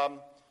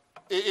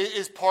 It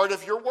is part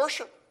of your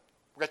worship.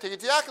 We're going to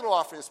take a diaconal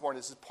offering this morning.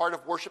 This is part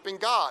of worshiping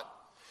God.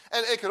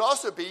 And it could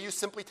also be you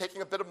simply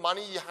taking a bit of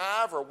money you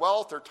have, or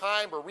wealth, or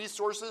time, or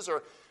resources,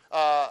 or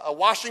a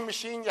washing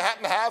machine you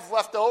happen to have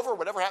left over,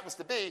 whatever it happens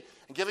to be,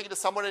 and giving it to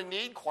someone in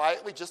need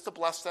quietly just to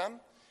bless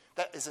them.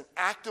 That is an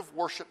act of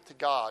worship to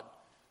God.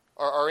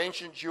 Our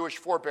ancient Jewish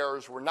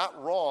forebears were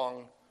not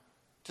wrong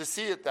to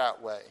see it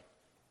that way.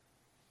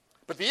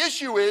 But the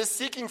issue is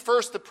seeking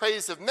first the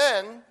praise of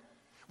men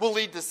will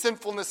lead to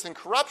sinfulness and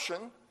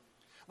corruption,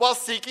 while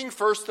seeking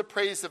first the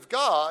praise of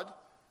God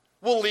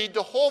will lead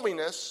to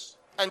holiness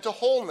and to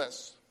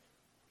wholeness.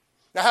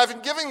 Now, having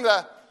given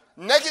the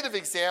negative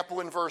example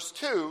in verse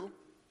 2,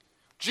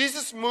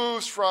 Jesus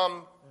moves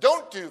from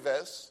don't do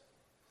this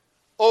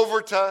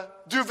over to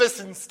do this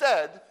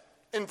instead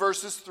in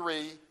verses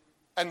 3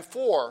 and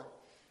 4.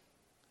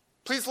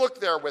 Please look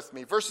there with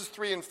me, verses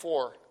 3 and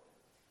 4.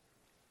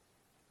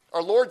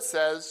 Our Lord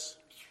says,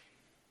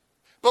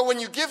 "But when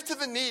you give to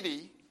the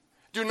needy,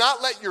 do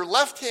not let your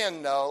left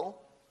hand know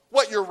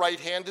what your right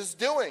hand is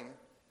doing,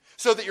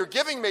 so that your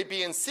giving may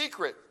be in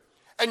secret,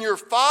 and your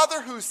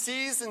Father who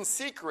sees in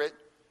secret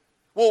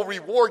will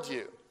reward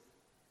you."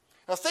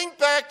 Now think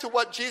back to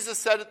what Jesus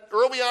said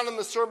early on in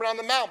the Sermon on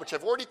the Mount, which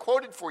I've already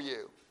quoted for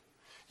you.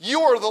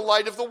 You are the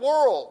light of the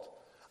world.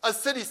 A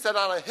city set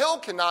on a hill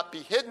cannot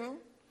be hidden.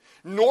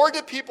 Nor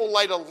do people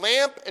light a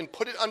lamp and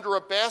put it under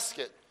a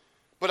basket,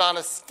 but on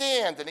a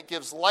stand, and it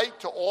gives light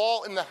to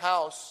all in the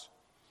house.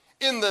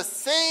 In the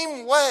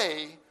same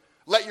way,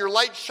 let your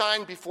light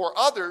shine before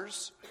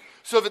others,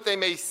 so that they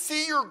may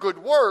see your good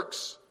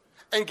works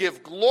and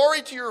give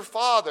glory to your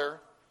Father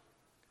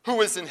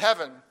who is in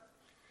heaven.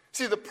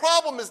 See, the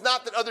problem is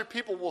not that other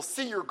people will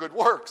see your good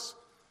works.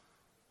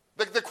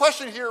 The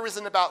question here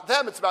isn't about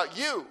them, it's about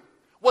you.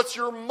 What's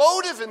your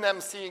motive in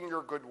them seeing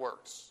your good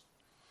works?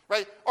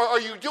 Right? Or are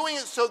you doing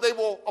it so they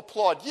will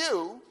applaud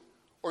you,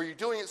 or are you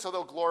doing it so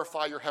they'll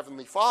glorify your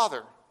heavenly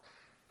Father?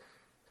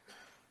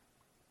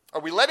 Are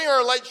we letting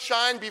our light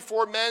shine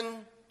before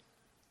men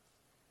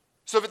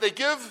so that they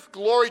give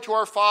glory to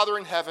our Father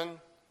in heaven,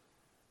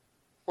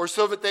 or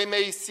so that they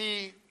may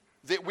see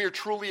that we're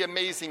truly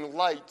amazing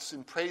lights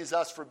and praise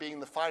us for being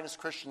the finest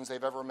Christians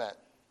they've ever met?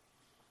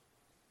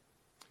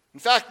 In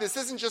fact, this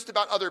isn't just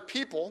about other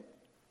people.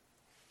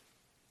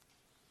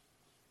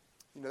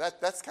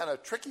 That's kind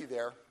of tricky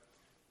there.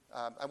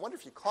 I wonder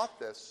if you caught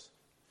this.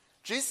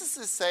 Jesus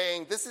is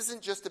saying this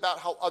isn't just about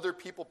how other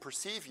people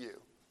perceive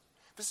you.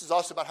 This is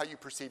also about how you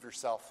perceive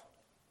yourself.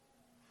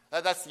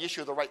 That's the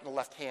issue of the right and the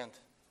left hand.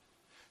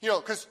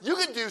 Because you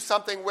could do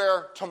something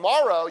where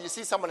tomorrow you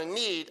see someone in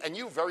need and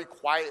you very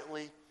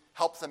quietly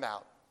help them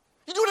out.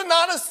 You do it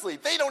anonymously.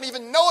 They don't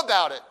even know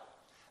about it.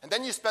 And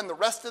then you spend the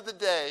rest of the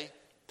day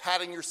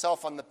patting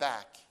yourself on the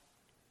back.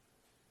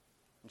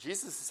 And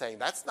Jesus is saying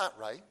that's not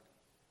right.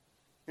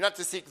 You're not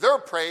to seek their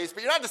praise,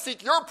 but you're not to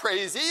seek your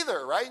praise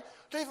either, right?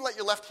 Don't even let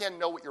your left hand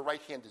know what your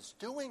right hand is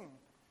doing.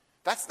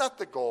 That's not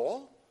the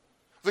goal.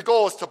 The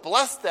goal is to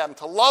bless them,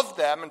 to love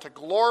them, and to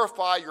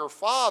glorify your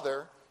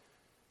Father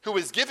who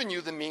has given you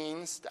the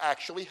means to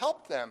actually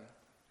help them.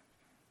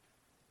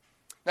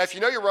 Now, if you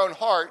know your own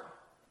heart,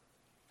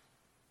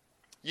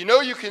 you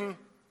know you can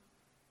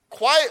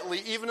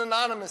quietly, even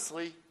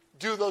anonymously,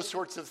 do those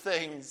sorts of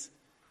things,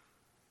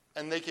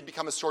 and they can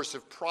become a source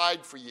of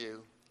pride for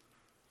you.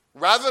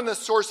 Rather than a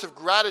source of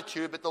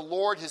gratitude, but the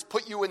Lord has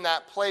put you in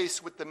that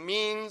place with the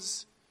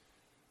means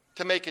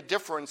to make a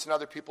difference in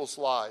other people's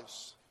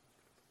lives.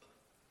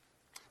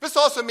 This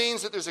also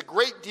means that there's a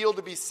great deal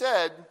to be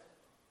said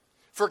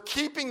for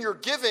keeping your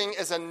giving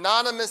as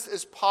anonymous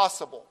as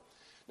possible.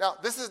 Now,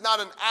 this is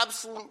not an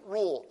absolute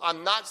rule.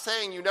 I'm not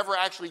saying you never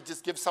actually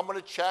just give someone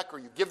a check or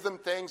you give them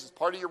things as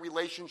part of your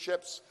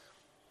relationships.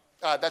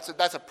 That's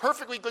a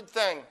perfectly good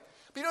thing.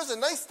 But there's a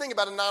nice thing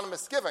about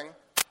anonymous giving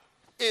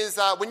is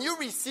when you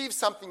receive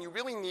something you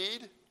really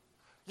need,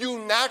 you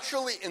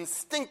naturally,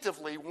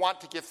 instinctively want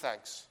to give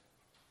thanks.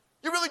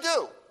 You really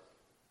do.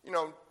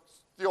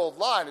 the old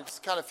line, I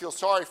just kind of feel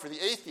sorry for the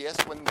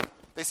atheists when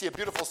they see a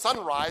beautiful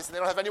sunrise and they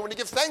don't have anyone to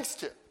give thanks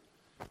to.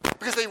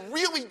 Because they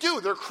really do.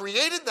 They're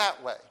created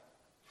that way.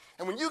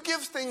 And when you give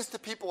things to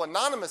people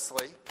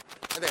anonymously,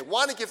 and they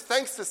want to give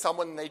thanks to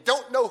someone and they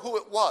don't know who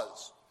it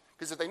was,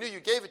 because if they knew you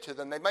gave it to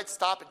them, they might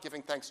stop at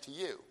giving thanks to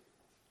you.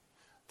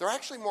 They're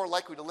actually more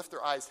likely to lift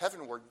their eyes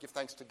heavenward and give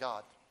thanks to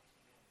God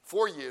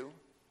for you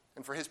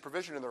and for his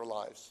provision in their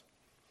lives.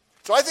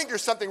 So I think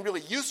there's something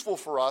really useful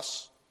for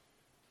us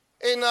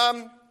in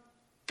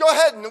go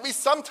ahead and at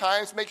least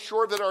sometimes make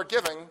sure that our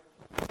giving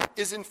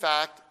is in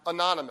fact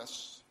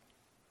anonymous.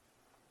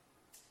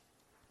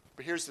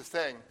 But here's the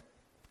thing.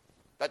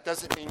 That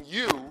doesn't mean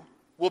you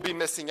will be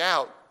missing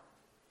out.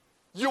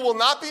 You will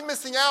not be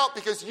missing out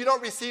because you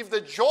don't receive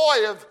the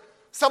joy of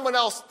someone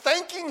else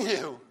thanking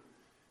you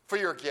for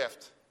your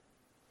gift.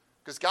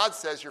 Because God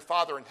says your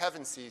Father in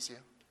heaven sees you.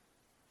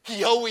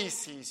 He always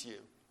sees you.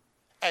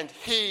 And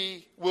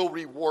he will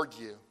reward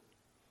you.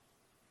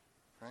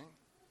 Right?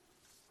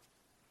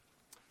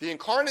 The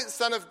incarnate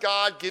Son of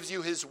God gives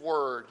you his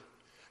word.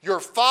 Your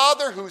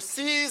Father who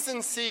sees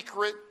in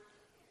secret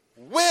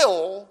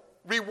will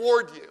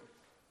reward you.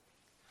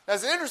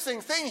 There's an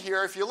interesting thing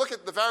here. If you look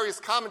at the various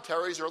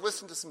commentaries or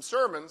listen to some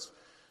sermons,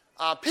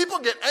 people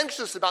get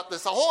anxious about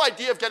this, the whole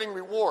idea of getting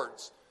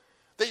rewards.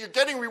 That you're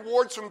getting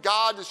rewards from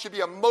God, this should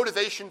be a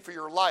motivation for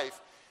your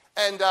life.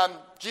 And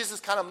Jesus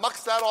kind of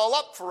mucks that all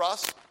up for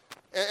us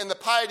in the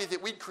piety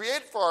that we'd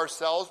create for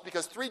ourselves,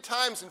 because 3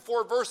 times in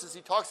 4 verses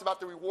he talks about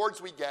the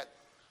rewards we get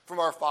from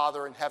our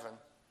Father in heaven.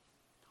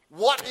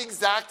 What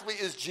exactly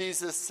is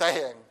Jesus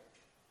saying?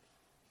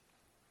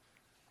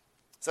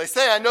 As I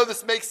say, I know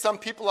this makes some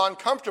people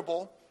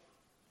uncomfortable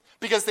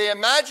because they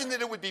imagine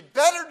that it would be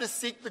better to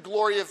seek the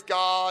glory of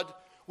God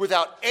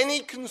without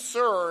any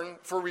concern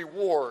for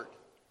reward.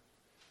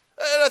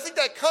 And I think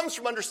that comes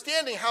from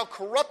understanding how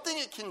corrupting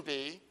it can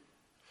be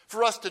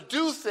for us to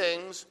do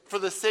things for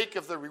the sake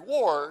of the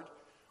reward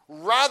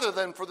rather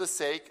than for the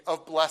sake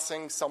of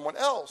blessing someone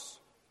else.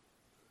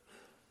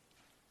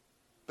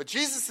 But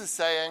Jesus is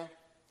saying,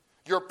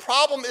 your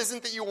problem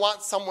isn't that you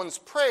want someone's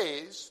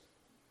praise.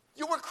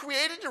 You were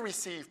created to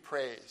receive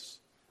praise.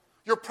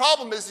 Your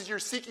problem is that you're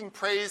seeking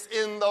praise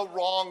in the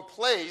wrong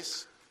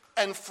place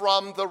and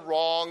from the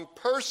wrong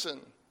person.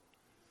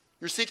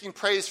 You're seeking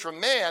praise from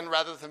man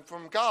rather than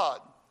from God.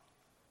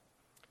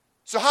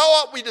 So how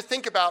ought we to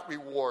think about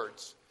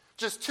rewards?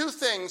 Just 2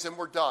 things and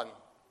we're done.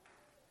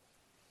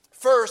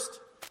 First,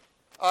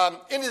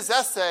 in his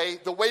essay,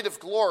 The Weight of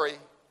Glory,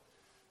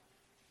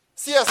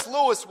 C.S.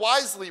 Lewis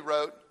wisely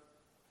wrote,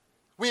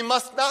 we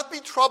must not be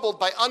troubled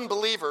by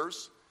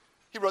unbelievers.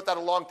 He wrote that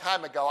a long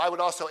time ago. I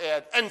would also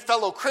add, and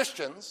fellow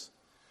Christians.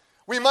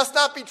 We must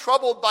not be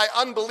troubled by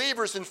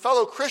unbelievers and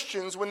fellow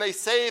Christians when they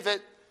say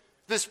that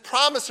this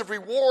promise of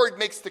reward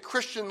makes the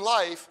Christian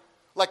life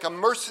like a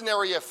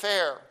mercenary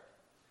affair.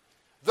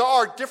 There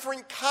are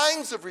different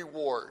kinds of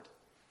reward.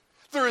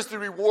 There is the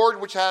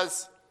reward which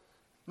has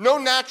no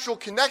natural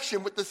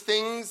connection with the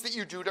things that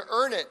you do to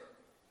earn it.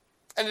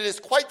 And it is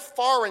quite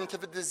foreign to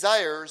the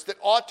desires that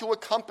ought to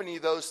accompany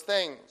those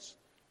things.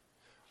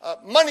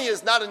 Money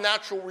is not a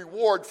natural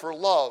reward for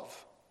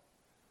love.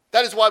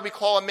 That is why we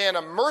call a man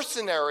a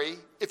mercenary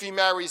if he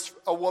marries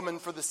a woman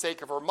for the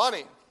sake of her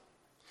money.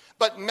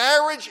 But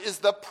marriage is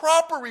the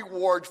proper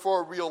reward for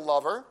a real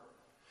lover,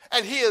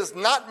 and he is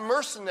not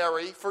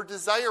mercenary for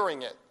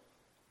desiring it.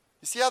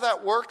 You see how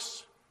that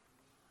works?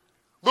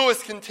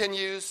 Lewis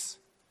continues,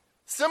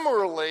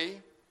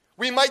 similarly,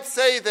 we might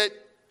say that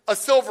a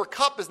silver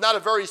cup is not a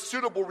very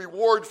suitable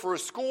reward for a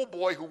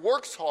schoolboy who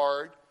works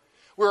hard,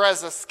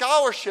 whereas a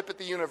scholarship at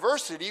the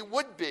university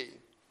would be.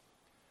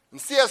 And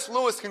C.S.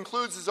 Lewis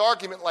concludes his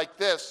argument like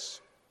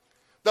this.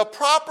 The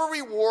proper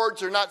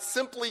rewards are not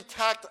simply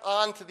tacked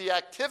on to the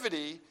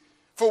activity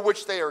for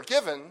which they are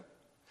given,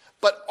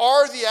 but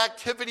are the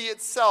activity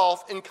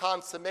itself in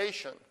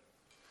consummation.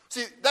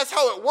 See, that's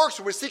how it works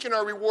when we're seeking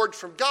our reward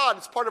from God.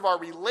 It's part of our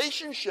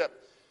relationship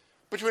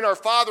between our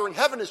Father in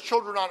heaven as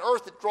children on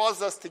earth that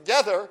draws us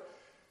together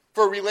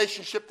for a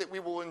relationship that we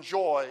will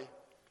enjoy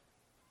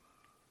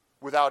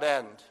without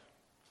end.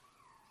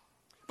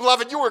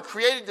 Beloved, you were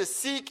created to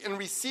seek and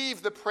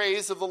receive the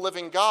praise of the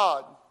living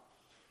God.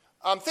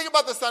 Think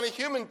about this on a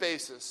human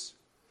basis.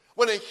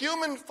 When a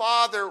human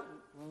father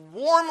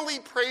warmly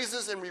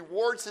praises and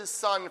rewards his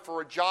son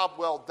for a job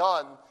well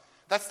done,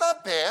 that's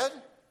not bad.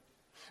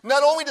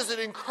 Not only does it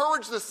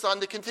encourage the son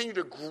to continue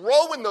to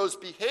grow in those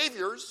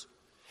behaviors,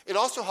 it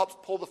also helps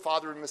pull the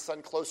father and the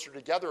son closer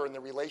together in the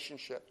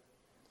relationship.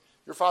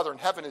 Your Father in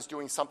heaven is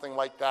doing something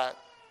like that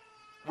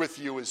with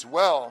you as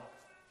well.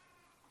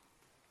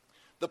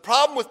 The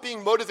problem with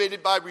being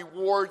motivated by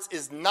rewards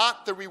is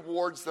not the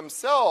rewards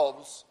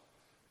themselves.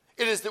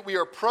 It is that we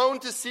are prone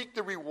to seek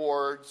the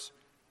rewards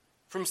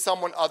from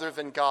someone other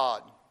than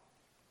God.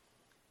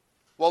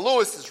 Well,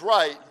 Lewis is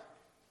right.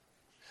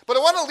 But I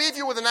want to leave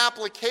you with an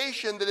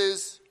application that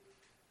is,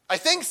 I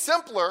think,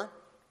 simpler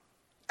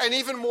and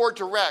even more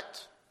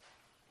direct.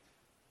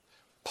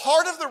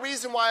 Part of the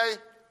reason why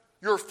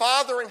your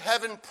Father in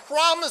heaven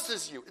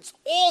promises you, it's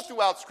all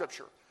throughout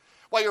Scripture,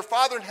 why your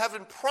Father in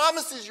heaven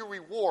promises you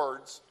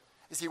rewards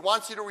is he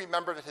wants you to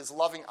remember that his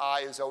loving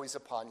eye is always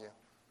upon you.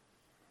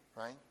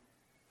 Right?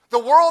 The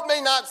world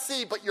may not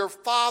see, but your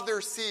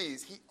Father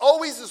sees. He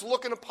always is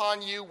looking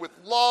upon you with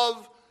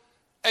love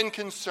and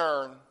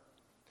concern.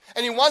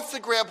 And he wants to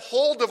grab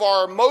hold of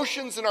our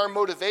emotions and our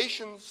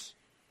motivations.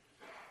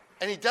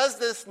 And he does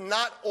this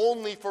not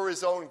only for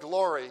his own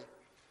glory,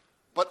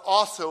 but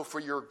also for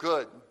your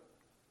good.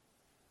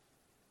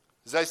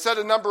 As I said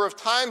a number of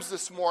times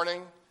this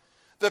morning,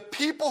 the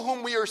people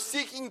whom we are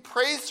seeking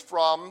praise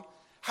from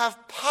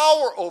have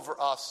power over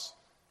us.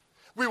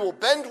 We will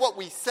bend what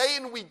we say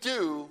and we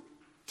do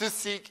to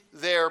seek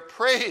their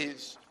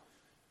praise.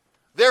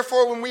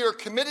 Therefore, when we are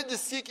committed to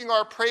seeking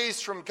our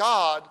praise from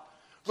God,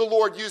 the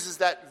Lord uses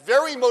that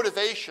very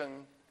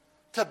motivation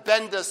to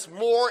bend us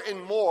more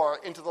and more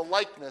into the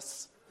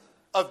likeness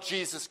of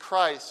Jesus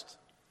Christ.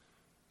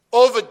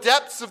 Oh, the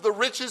depths of the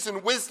riches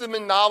and wisdom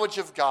and knowledge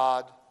of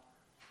God.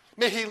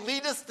 May he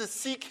lead us to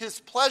seek his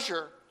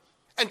pleasure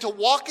and to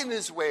walk in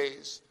his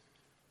ways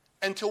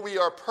until we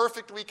are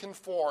perfectly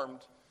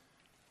conformed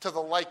to the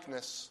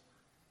likeness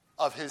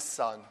of his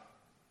Son.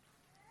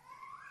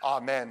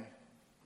 Amen.